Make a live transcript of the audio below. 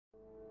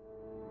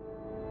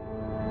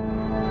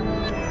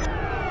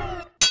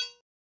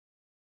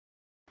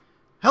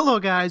Hello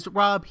guys,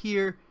 Rob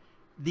here.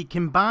 The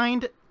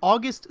combined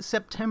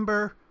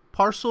August-September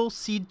Parsl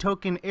SEED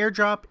token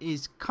airdrop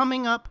is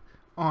coming up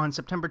on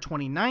September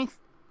 29th.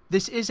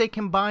 This is a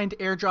combined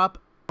airdrop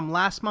from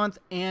last month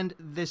and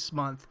this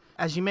month.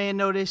 As you may have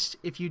noticed,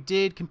 if you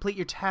did complete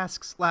your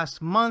tasks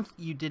last month,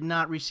 you did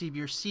not receive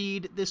your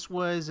seed. This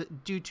was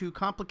due to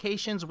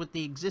complications with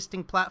the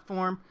existing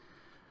platform.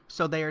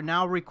 So they are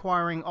now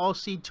requiring all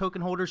seed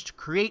token holders to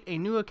create a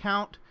new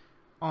account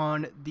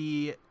on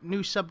the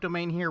new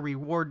subdomain here,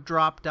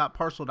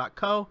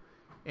 rewarddrop.parsl.co,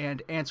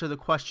 and answer the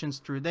questions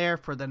through there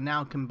for the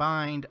now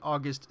combined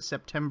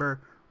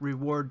August-September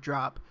reward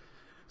drop.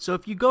 So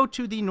if you go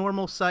to the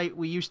normal site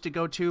we used to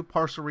go to,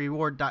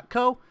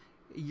 parslreward.co,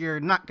 you're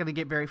not going to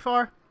get very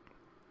far.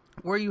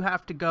 Where you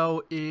have to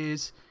go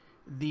is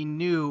the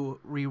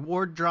new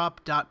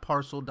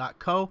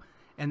rewarddrop.parsl.co,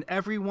 and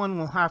everyone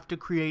will have to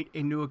create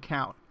a new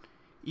account.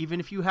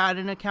 Even if you had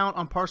an account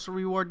on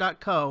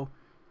parslreward.co,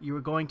 you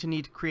are going to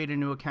need to create a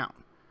new account.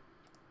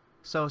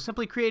 So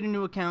simply create a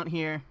new account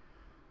here,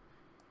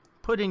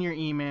 put in your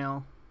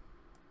email,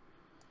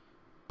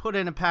 put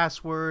in a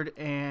password,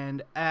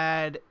 and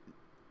add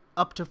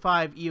up to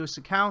 5 EOS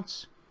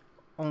accounts.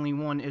 Only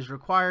one is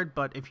required,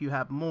 but if you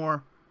have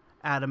more,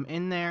 add them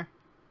in there.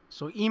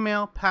 So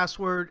email,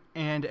 password,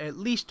 and at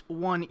least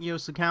one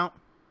EOS account,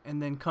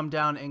 and then come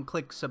down and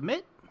click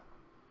submit.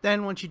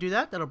 Then once you do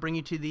that, that'll bring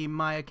you to the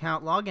My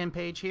Account login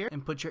page here,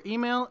 and put your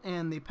email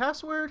and the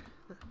password.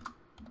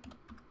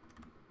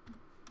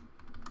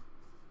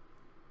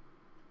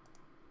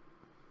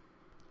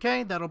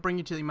 Okay, that'll bring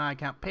you to the My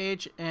Account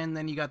page, and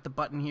then you got the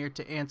button here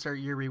to answer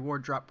your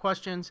reward drop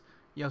questions.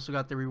 You also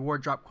got the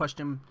reward drop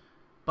question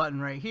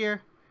button right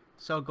here.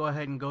 So go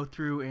ahead and go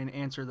through and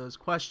answer those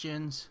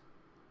questions.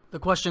 The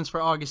questions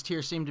for August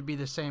here seem to be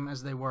the same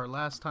as they were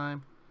last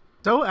time.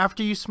 So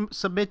after you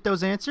submit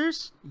those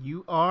answers,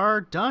 you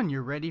are done.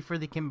 You're ready for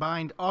the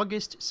combined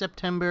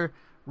August-September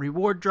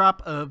reward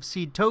drop of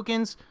seed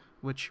tokens,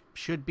 which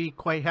should be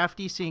quite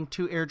hefty, seeing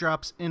 2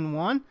 airdrops in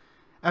one.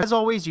 As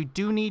always, you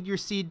do need your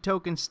seed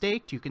token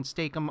staked. You can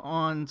stake them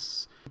on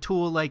a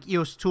tool like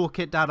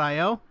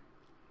eostoolkit.io.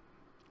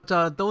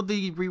 Though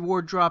the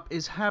reward drop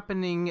is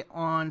happening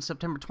on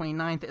September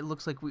 29th, it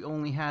looks like we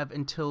only have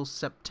until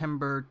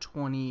September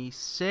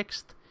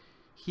 26th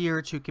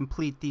here to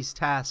complete these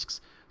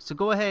tasks. So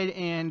go ahead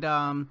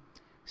and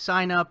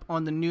sign up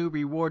on the new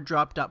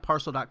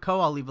rewarddrop.parsl.co.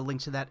 I'll leave a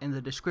link to that in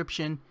the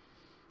description.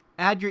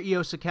 Add your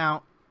EOS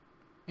account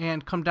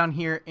and come down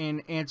here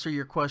and answer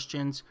your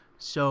questions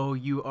so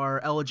you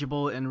are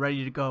eligible and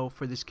ready to go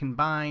for this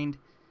combined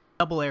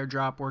double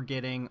airdrop we're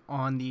getting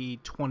on the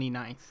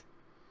 29th.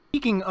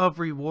 Speaking of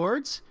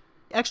rewards,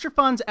 extra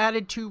funds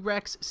added to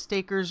Rex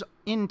stakers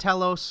in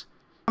Telos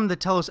from the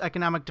Telos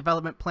Economic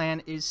Development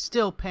Plan is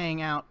still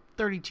paying out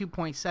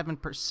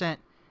 32.7%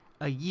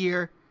 a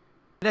year.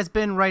 It has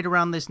been right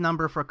around this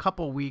number for a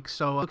couple weeks,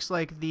 so it looks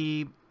like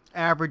the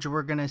average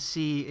we're going to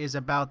see is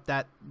about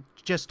that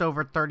just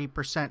over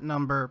 30%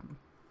 number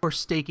for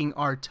staking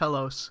our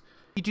Telos.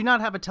 If you do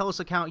not have a Telos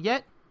account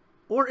yet,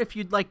 or if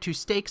you'd like to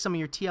stake some of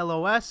your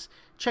TLOS,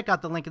 check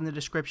out the link in the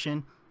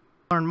description.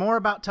 Learn more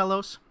about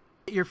Telos,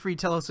 get your free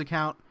Telos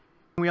account.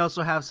 We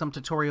also have some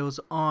tutorials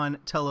on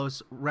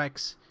Telos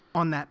Rex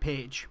on that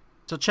page.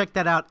 So check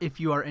that out if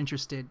you are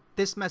interested.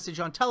 This message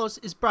on Telos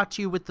is brought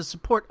to you with the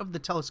support of the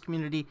Telos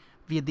community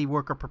via the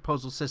worker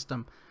proposal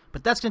system.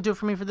 But that's going to do it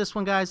for me for this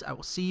one, guys. I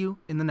will see you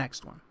in the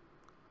next one.